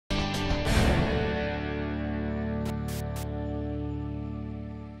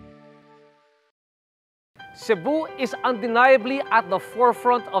Cebu is undeniably at the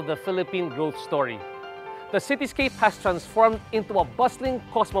forefront of the Philippine growth story. The cityscape has transformed into a bustling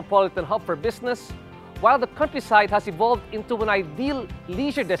cosmopolitan hub for business, while the countryside has evolved into an ideal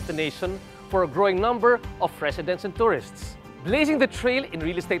leisure destination for a growing number of residents and tourists. Blazing the trail in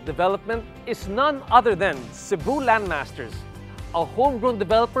real estate development is none other than Cebu Landmasters, a homegrown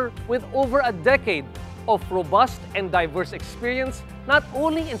developer with over a decade of robust and diverse experience not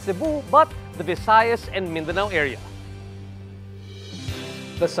only in Cebu but the Visayas and Mindanao area.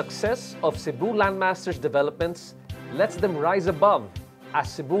 The success of Cebu Landmasters developments lets them rise above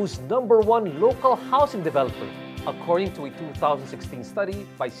as Cebu's #1 local housing developer, according to a 2016 study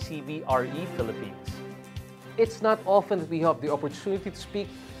by CBRE Philippines. It's not often that we have the opportunity to speak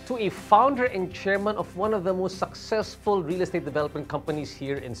to a founder and chairman of one of the most successful real estate development companies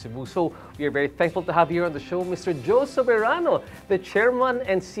here in Cebu. So we are very thankful to have here on the show Mr. Joe Soberano, the chairman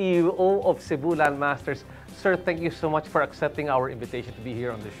and CEO of Cebu Landmasters. Sir, thank you so much for accepting our invitation to be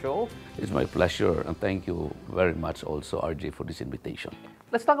here on the show. It's my pleasure, and thank you very much also, RJ, for this invitation.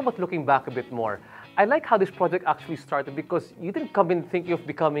 Let's talk about looking back a bit more. I like how this project actually started because you didn't come in thinking of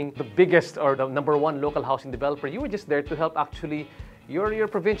becoming the biggest or the #1 local housing developer. You were just there to help actually your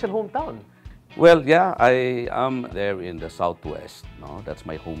provincial hometown. Well, yeah, I am there in the southwest. No, that's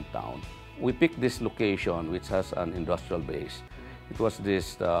my hometown. We picked this location, which has an industrial base. It was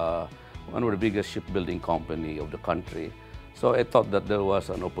this one of the biggest shipbuilding company of the country. So I thought that there was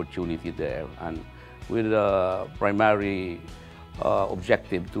an opportunity there, and with a primary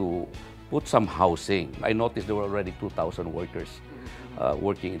objective to put some housing. I noticed there were already 2,000 workers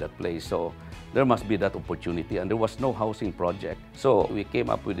working in that place. So there must be that opportunity, and there was no housing project. So we came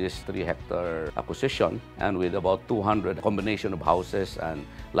up with this 3-hectare acquisition, and with about 200 combination of houses and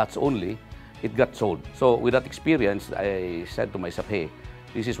lots only, it got sold. So with that experience, I said to myself, hey,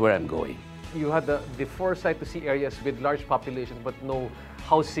 this is where I'm going. You had the foresight to see areas with large populations but no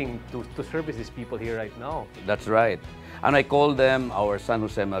housing to service these people here right now. That's right. And I call them our San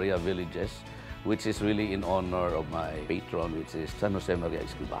Jose Maria villages, which is really in honor of my patron, which is San Jose Maria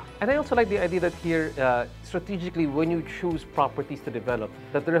Escriba. And I also like the idea that here, strategically, when you choose properties to develop,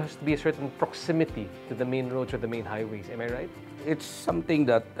 that there has to be a certain proximity to the main roads or the main highways. Am I right? It's something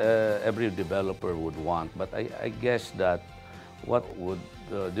that every developer would want, but I guess that what would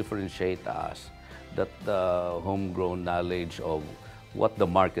differentiate us, that the homegrown knowledge of what the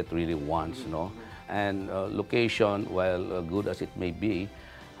market really wants, no? And location, while good as it may be,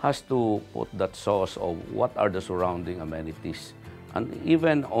 has to put that sauce of what are the surrounding amenities. And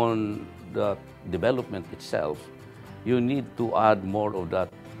even on the development itself, you need to add more of that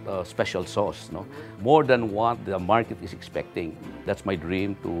special sauce, no? More than what the market is expecting. That's my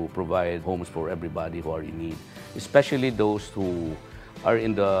dream, to provide homes for everybody who are in need, especially those who are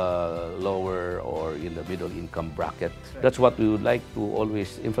in the lower or in the middle income bracket. That's what we would like to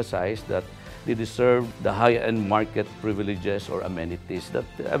always emphasize, that they deserve the high-end market privileges or amenities that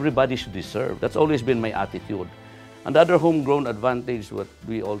everybody should deserve. That's always been my attitude. Another homegrown advantage, what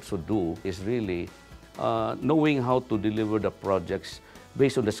we also do, is really knowing how to deliver the projects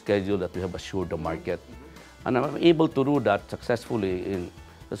based on the schedule that we have assured the market. And I'm able to do that successfully.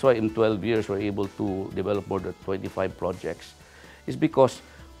 That's why in 12 years we're able to develop more than 25 projects. It's because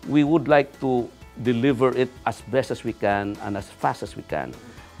we would like to deliver it as best as we can and as fast as we can,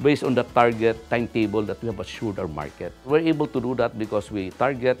 based on the target timetable that we have assured our market. We're able to do that because we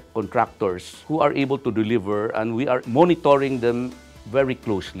target contractors who are able to deliver, and we are monitoring them very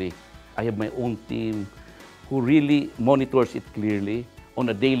closely. I have my own team who really monitors it clearly on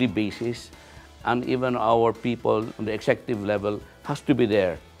a daily basis, and even our people on the executive level has to be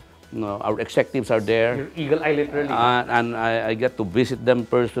there. No, our executives are there. Your eagle eye, literally. And I get to visit them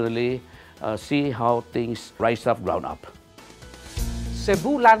personally, see how things rise up, ground up.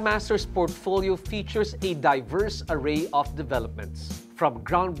 Cebu Landmasters' portfolio features a diverse array of developments, from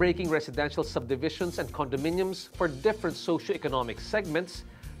groundbreaking residential subdivisions and condominiums for different socioeconomic segments,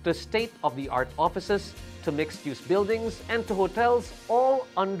 to state-of-the-art offices, to mixed-use buildings, and to hotels, all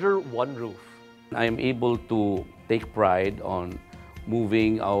under one roof. I am able to take pride on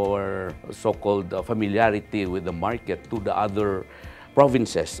moving our so-called familiarity with the market to the other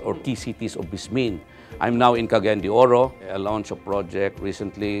provinces or key cities of Bismin. I'm now in Cagayan de Oro. I launched a project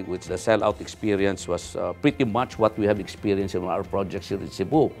recently which the sellout experience was pretty much what we have experienced in our projects here in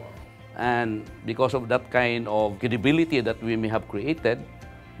Cebu. And because of that kind of credibility that we may have created,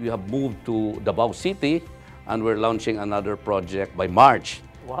 we have moved to Davao City, and we're launching another project by March.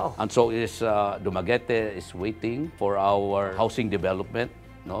 Wow. And so Dumaguete is waiting for our housing development.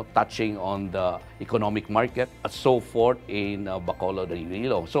 no, touching on the economic market, and so forth in Bacolod and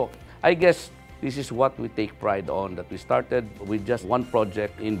Iloilo. So I guess this is what we take pride on, that we started with just one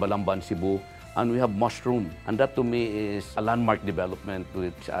project in Balamban, Cebu, and we have mushroomed. And that to me is a landmark development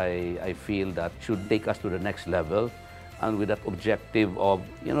which I feel that should take us to the next level, and with that objective of,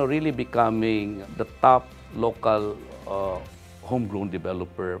 you know, really becoming the top local homegrown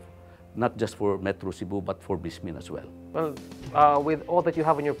developer, not just for Metro Cebu, but for Bismin as well. Well, with all that you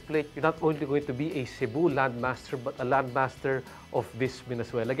have on your plate, you're not only going to be a Cebu Landmaster, but a Landmaster of Bismin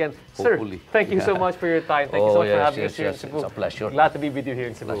as well. Again, Hopefully. sir, thank you so much for your time. Thank you so much for having us here in Cebu. It's a pleasure. Glad to be with you here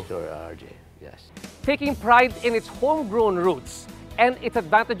in Cebu. Pleasure, RJ. Yes. Taking pride in its homegrown roots and its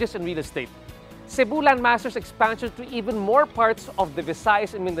advantages in real estate, Cebu Landmaster's expansion to even more parts of the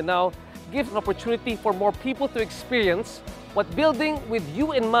Visayas and Mindanao gives an opportunity for more people to experience what building with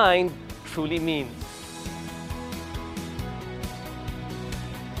you in mind truly means.